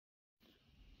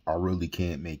I really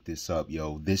can't make this up,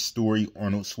 yo. This story,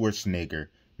 Arnold Schwarzenegger,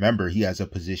 remember, he has a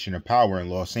position of power in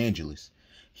Los Angeles.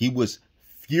 He was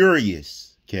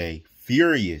furious, okay?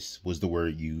 Furious was the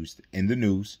word used in the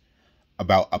news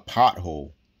about a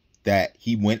pothole that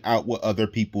he went out with other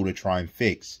people to try and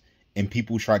fix. And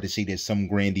people tried to say there's some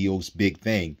grandiose big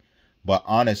thing. But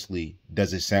honestly,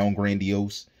 does it sound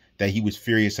grandiose that he was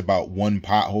furious about one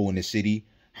pothole in the city?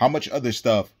 How much other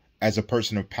stuff as a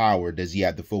person of power does he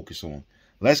have to focus on?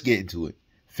 Let's get into it.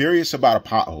 Furious about a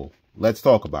pothole. Let's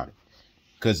talk about it.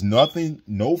 Because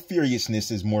no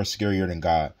furiousness is more scarier than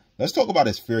God. Let's talk about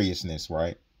his furiousness,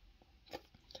 right?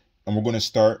 And we're going to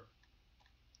start.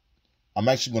 I'm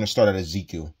actually going to start at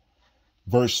Ezekiel.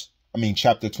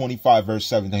 Chapter 25, verse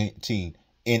 17.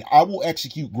 And I will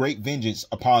execute great vengeance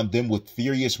upon them with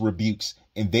furious rebukes,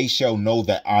 and they shall know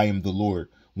that I am the Lord,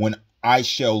 when I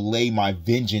shall lay my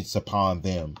vengeance upon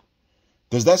them.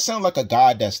 Does that sound like a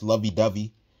God that's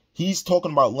lovey-dovey? He's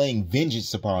talking about laying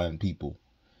vengeance upon people.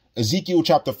 Ezekiel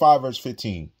chapter 5, verse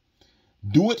 15.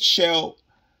 Do it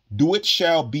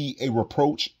shall be a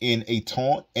reproach and a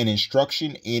taunt, an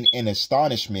instruction and an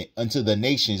astonishment unto the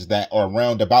nations that are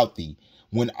round about thee,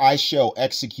 when I shall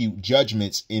execute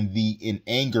judgments in thee in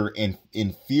anger and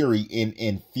in fury and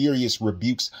in furious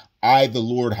rebukes. I, the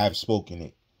Lord, have spoken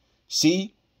it.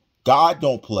 See, God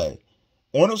don't play.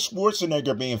 Arnold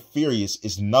Schwarzenegger being furious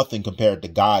is nothing compared to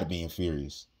God being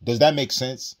furious. Does that make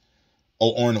sense?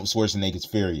 Oh, Arnold Schwarzenegger's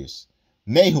furious.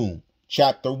 Nahum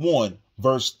chapter 1,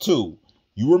 verse 2.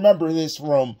 You remember this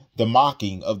from the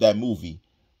mocking of that movie.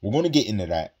 We're going to get into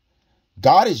that.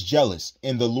 God is jealous,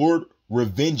 and the Lord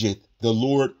revengeth. The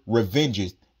Lord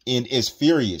revengeth and is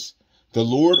furious. The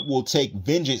Lord will take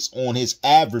vengeance on his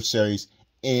adversaries,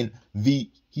 and he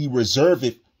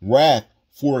reserveth wrath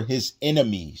for his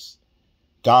enemies.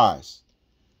 Guys,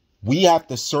 we have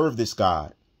to serve this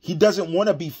God. He doesn't want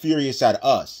to be furious at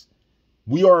us.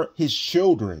 We are his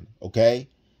children, okay?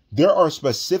 There are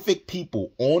specific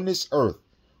people on this earth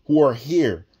who are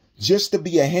here just to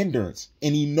be a hindrance,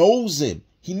 and he knows them.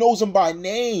 He knows them by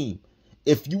name.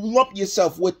 If you lump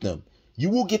yourself with them, you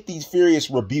will get these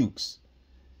furious rebukes.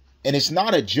 And it's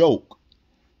not a joke.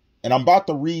 And I'm about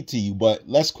to read to you, but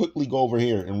let's quickly go over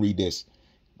here and read this.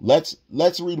 Let's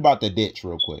read about the ditch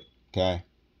real quick, okay?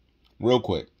 Real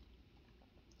quick.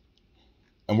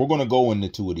 And we're going to go into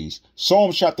two of these.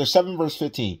 Psalm chapter 7, verse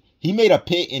 15. He made a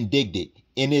pit and digged it,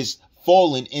 and is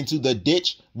fallen into the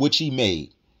ditch which he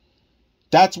made.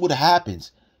 That's what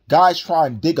happens. Guys try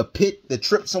and dig a pit to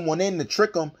trip someone in, to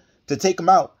trick them, to take them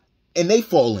out, and they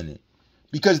fall in it.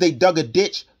 Because they dug a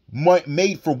ditch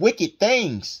made for wicked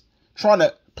things, trying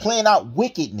to plan out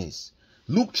wickedness.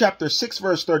 Luke chapter 6,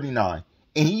 verse 39.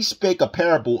 And he spake a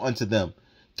parable unto them.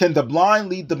 Can the blind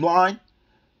lead the blind?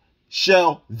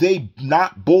 Shall they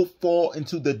not both fall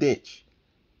into the ditch?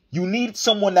 You need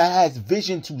someone that has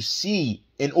vision to see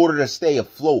in order to stay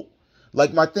afloat.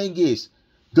 Like, my thing is,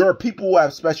 there are people who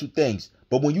have special things,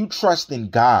 but when you trust in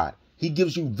God, he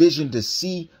gives you vision to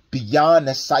see beyond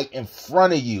the sight in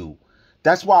front of you.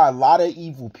 That's why a lot of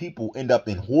evil people end up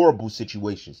in horrible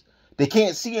situations. They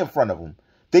can't see in front of them.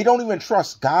 They don't even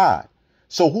trust God.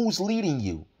 So who's leading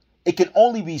you? It can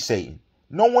only be Satan.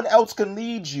 No one else can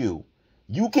lead you.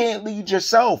 You can't lead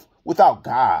yourself without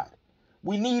God.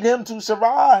 We need him to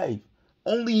survive.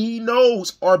 Only he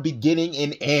knows our beginning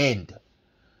and end.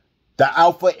 The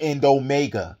Alpha and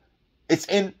Omega. It's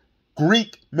in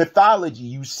Greek mythology.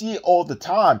 You see it all the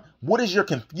time. What is your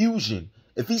confusion?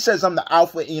 If he says I'm the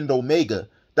Alpha and Omega,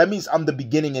 that means I'm the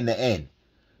beginning and the end.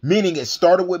 Meaning it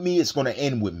started with me, it's going to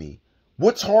end with me.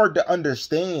 What's hard to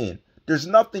understand? There's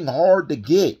nothing hard to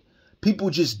get.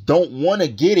 People just don't want to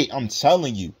get it, I'm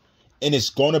telling you. And it's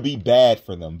going to be bad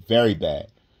for them. Very bad.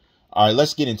 All right,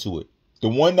 let's get into it. The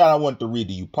one that I want to read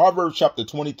to you. Proverbs chapter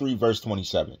 23, verse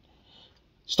 27.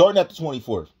 Starting at the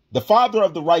 24th. The father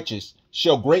of the righteous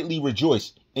shall greatly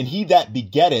rejoice, and he that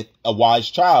begetteth a wise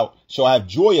child shall have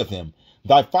joy of him.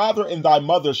 Thy father and thy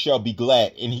mother shall be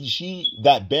glad, and she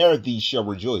that bare thee shall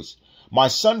rejoice. My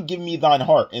son, give me thine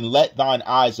heart, and let thine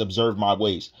eyes observe my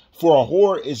ways. For a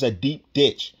whore is a deep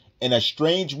ditch, and a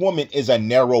strange woman is a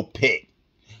narrow pit.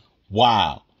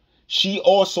 Wow. She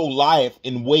also lieth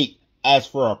in wait as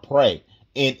for a prey,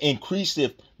 and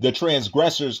increaseth the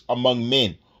transgressors among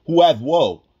men, who have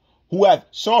woe, who have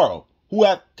sorrow, who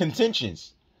have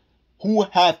contentions, who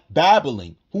have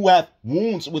babbling, who have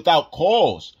wounds without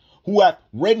cause, who have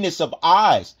redness of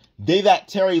eyes, they that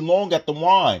tarry long at the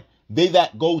wine, they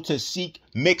that go to seek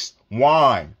mixed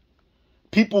wine.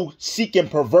 People seeking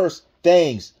perverse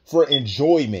things for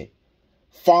enjoyment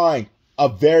find a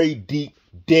very deep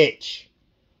ditch,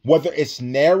 whether it's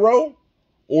narrow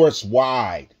or it's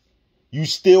wide. you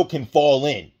still can fall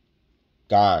in.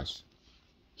 Guys,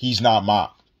 he's not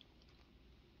mocked.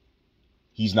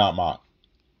 He's not mocked.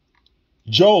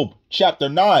 Job chapter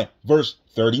 9, verse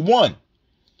 31.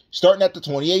 Starting at the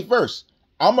 28th verse.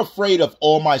 I'm afraid of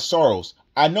all my sorrows.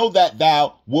 I know that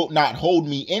thou wilt not hold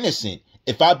me innocent.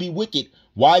 If I be wicked,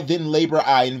 why then labor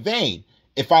I in vain?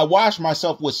 If I wash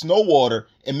myself with snow water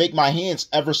and make my hands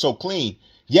ever so clean,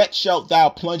 yet shalt thou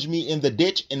plunge me in the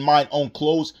ditch, and mine own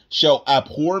clothes shall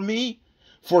abhor me?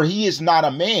 For he is not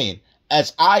a man,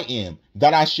 as I am,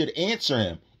 that I should answer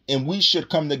him, and we should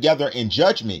come together in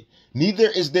judgment. Neither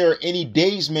is there any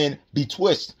daysman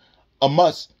betwixt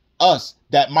amongst us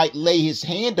that might lay his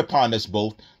hand upon us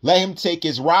both. Let him take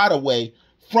his rod away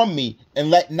from me, and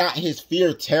let not his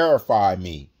fear terrify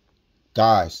me.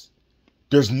 Guys,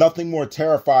 there's nothing more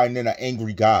terrifying than an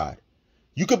angry God.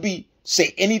 You could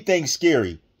say anything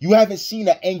scary. You haven't seen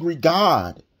an angry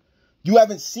God. You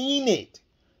haven't seen it.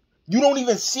 You don't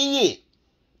even see it,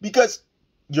 because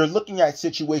you're looking at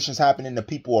situations happening to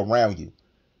people around you.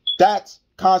 That's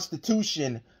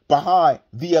constitution behind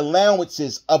the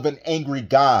allowances of an angry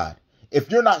God. If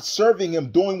you're not serving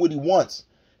him, doing what he wants,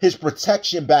 his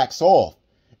protection backs off,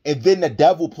 and then the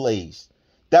devil plays.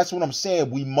 That's what I'm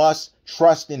saying. We must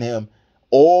trust in him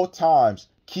all times.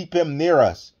 Keep him near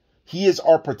us. He is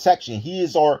our protection. He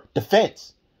is our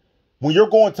defense. When you're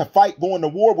going to fight, going to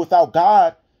war without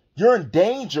God, you're in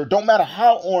danger. Don't matter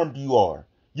how armed you are.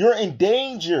 You're in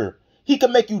danger. He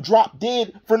can make you drop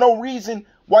dead for no reason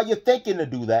while you're thinking to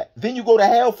do that. Then you go to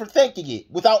hell for thinking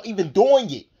it without even doing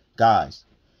it. Guys,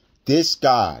 this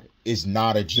God is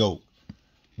not a joke.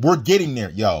 We're getting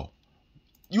there, yo.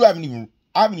 I haven't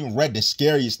even read the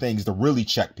scariest things to really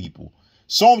check people.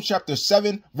 Psalm chapter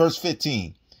 7, verse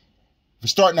 15. We're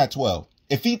starting at 12.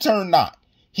 If he turn not,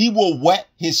 he will whet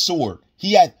his sword.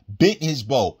 He hath bent his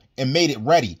bow and made it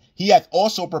ready. He hath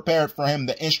also prepared for him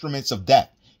the instruments of death.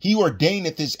 He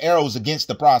ordaineth his arrows against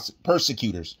the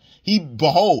persecutors. He,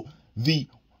 behold, the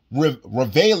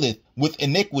revealeth with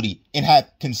iniquity, and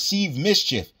hath conceived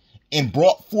mischief, and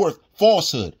brought forth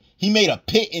falsehood. He made a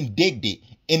pit and digged it,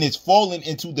 and is fallen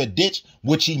into the ditch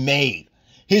which he made.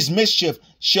 His mischief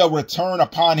shall return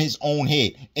upon his own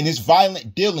head, and his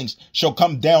violent dealings shall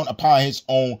come down upon his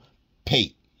own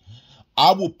pate.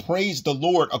 I will praise the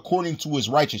Lord according to his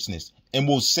righteousness, and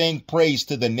will sing praise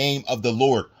to the name of the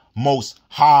Lord Most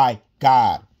High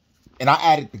God. And I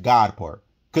added the God part,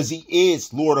 because he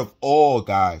is Lord of all,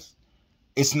 guys.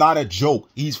 It's not a joke.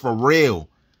 He's for real.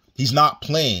 He's not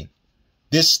playing.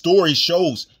 This story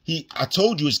shows I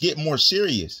told you it's getting more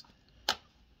serious.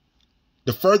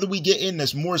 The further we get in,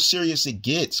 the more serious it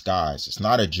gets, guys. It's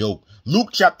not a joke. Luke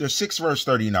chapter 6, verse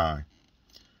 39.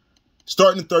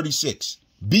 Starting at 36.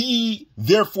 Be ye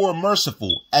therefore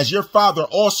merciful, as your Father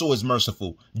also is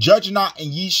merciful. Judge not,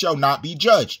 and ye shall not be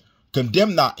judged.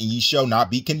 Condemn not, and ye shall not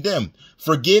be condemned.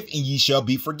 Forgive, and ye shall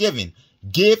be forgiven.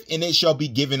 Give, and it shall be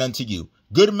given unto you.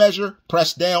 Good measure,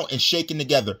 pressed down and shaken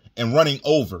together, and running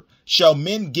over, shall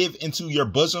men give into your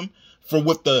bosom. For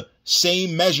with the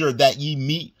same measure that ye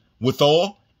meet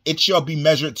withal, it shall be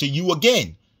measured to you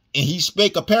again. And he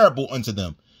spake a parable unto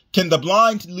them. Can the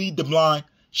blind lead the blind?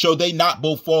 Shall they not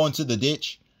both fall into the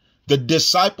ditch? The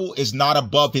disciple is not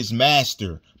above his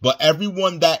master, but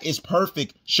everyone that is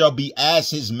perfect shall be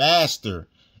as his master.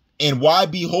 And why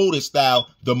beholdest thou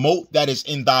the mote that is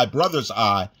in thy brother's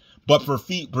eye, but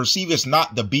perceivest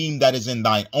not the beam that is in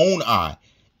thine own eye?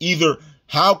 Either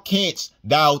how canst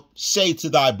thou say to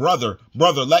thy brother,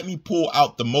 Brother, let me pull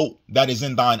out the mote that is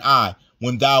in thine eye,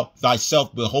 when thou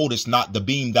thyself beholdest not the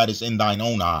beam that is in thine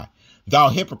own eye? Thou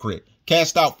hypocrite,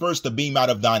 cast out first the beam out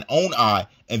of thine own eye,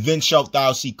 and then shalt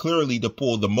thou see clearly to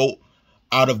pull the mote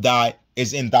out of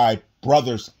is in thy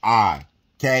brother's eye.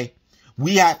 Okay?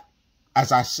 We have,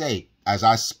 as I say, as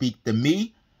I speak to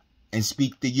me and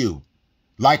speak to you.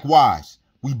 Likewise,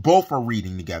 we both are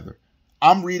reading together.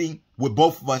 I'm reading with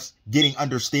both of us getting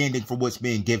understanding for what's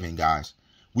being given, guys.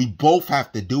 We both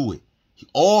have to do it.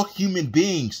 All human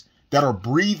beings that are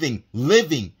breathing,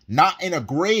 living, not in a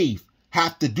grave,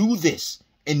 have to do this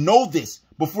and know this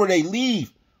before they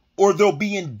leave, or they'll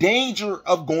be in danger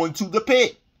of going to the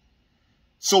pit.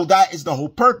 So that is the whole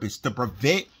purpose, to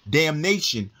prevent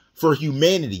damnation for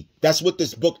humanity. That's what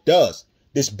this book does.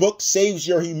 This book saves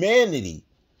your humanity.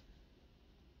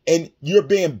 And you're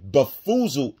being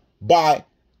befoozled by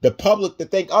the public to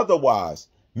think otherwise.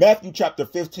 Matthew chapter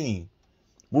 15.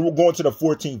 We will go into the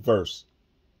 14th verse.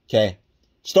 Okay.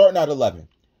 Starting at 11.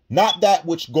 Not that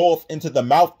which goeth into the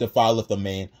mouth defileth a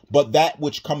man, but that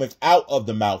which cometh out of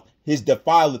the mouth, his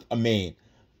defileth a man.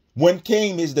 When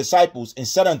came his disciples and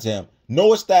said unto him,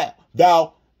 Knowest that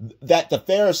thou that the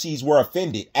Pharisees were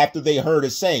offended after they heard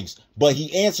his sayings. But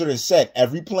he answered and said,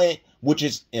 every plant which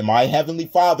is in my heavenly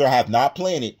Father hath not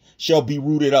planted shall be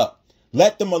rooted up.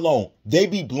 Let them alone. They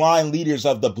be blind leaders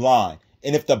of the blind.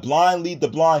 And if the blind lead the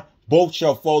blind, both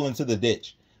shall fall into the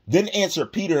ditch. Then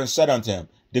answered Peter and said unto him,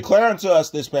 declare unto us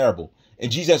this parable.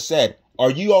 And Jesus said,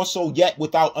 are ye also yet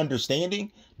without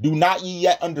understanding? Do not ye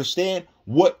yet understand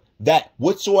that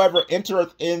whatsoever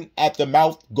entereth in at the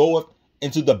mouth goeth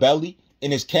into the belly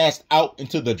and is cast out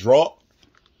into the draught?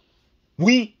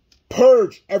 We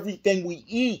purge everything we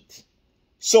eat.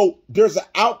 So there's an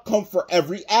outcome for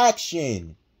every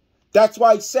action. That's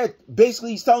why he said,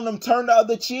 basically he's telling them turn the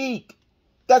other cheek.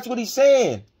 That's what he's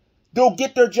saying. They'll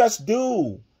get their just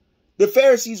due. The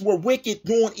Pharisees were wicked,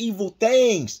 doing evil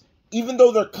things. Even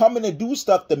though they're coming to do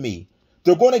stuff to me,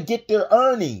 they're going to get their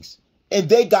earnings. And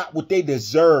they got what they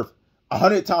deserve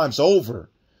 100 times over.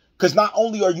 Because not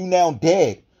only are you now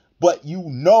dead, but you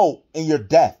know in your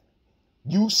death,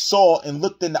 you saw and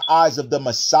looked in the eyes of the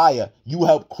Messiah you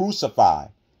helped crucify.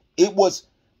 It was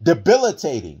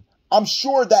debilitating. I'm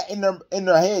sure that in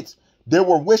their heads, they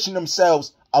were wishing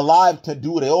themselves alive to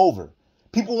do it over.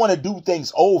 People want to do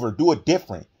things over, do it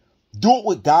different. Do it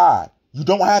with God. You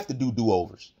don't have to do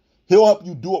do-overs. He'll help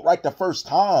you do it right the first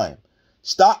time.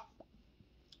 Stop.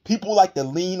 People like to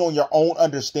lean on your own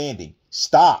understanding.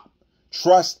 Stop.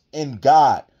 Trust in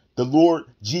God, the Lord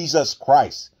Jesus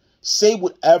Christ. Say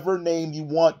whatever name you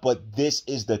want, but this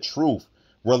is the truth.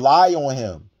 Rely on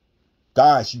him.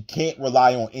 Guys, you can't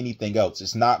rely on anything else.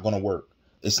 It's not going to work.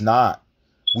 It's not.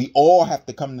 We all have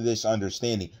to come to this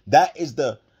understanding. That is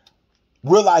the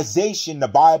realization the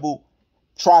Bible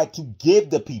tried to give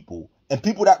the people. And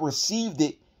people that received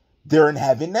it, they're in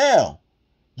heaven now.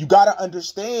 You got to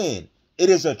understand. It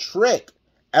is a trick.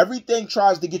 Everything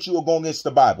tries to get you to go against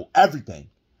the Bible. Everything.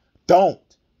 Don't.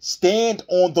 Stand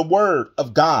on the word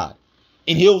of God,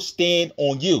 and he'll stand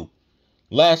on you.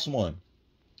 Last one.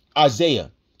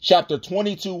 Isaiah chapter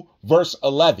 22, verse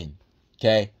 11.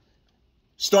 Okay.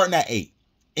 Starting at 8.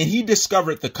 And he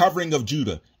discovered the covering of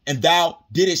Judah, and thou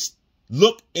didst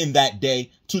look in that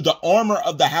day to the armor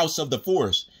of the house of the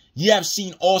forest. Ye have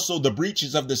seen also the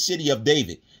breaches of the city of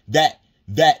David, that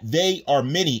they are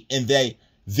many, and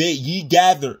ye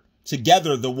gather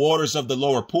together the waters of the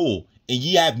lower pool. And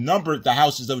ye have numbered the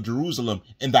houses of Jerusalem,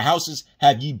 and the houses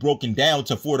have ye broken down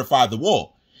to fortify the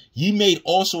wall. Ye made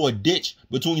also a ditch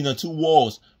between the two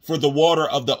walls for the water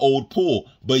of the old pool,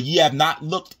 but ye have not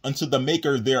looked unto the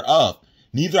maker thereof,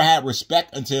 neither had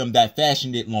respect unto him that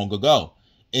fashioned it long ago.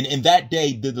 And in that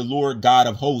day did the Lord God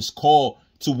of hosts call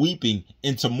to weeping,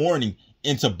 and to mourning,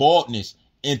 and to baldness,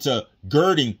 and to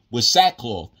girding with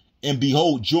sackcloth, and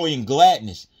behold, joy and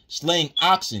gladness, slaying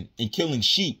oxen and killing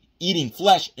sheep, eating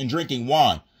flesh and drinking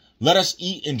wine. Let us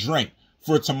eat and drink,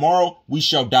 for tomorrow we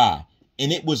shall die.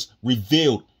 And it was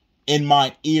revealed in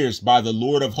mine ears by the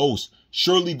Lord of hosts,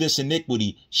 surely this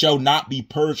iniquity shall not be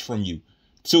purged from you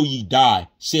till ye die,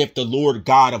 saith the Lord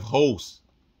God of hosts.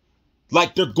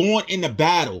 Like they're going into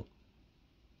battle,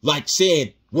 like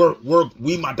saying,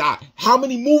 we might die. How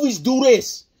many movies do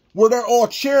this? Where they're all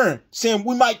cheering, saying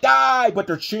we might die, but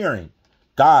they're cheering.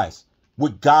 Guys,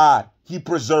 with God, he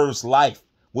preserves life.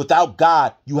 Without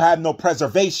God, you have no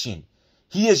preservation.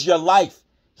 He is your life.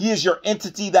 He is your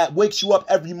entity that wakes you up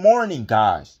every morning,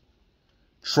 guys.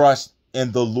 Trust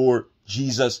in the Lord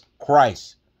Jesus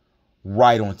Christ.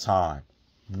 Right on time.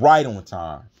 Right on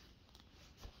time.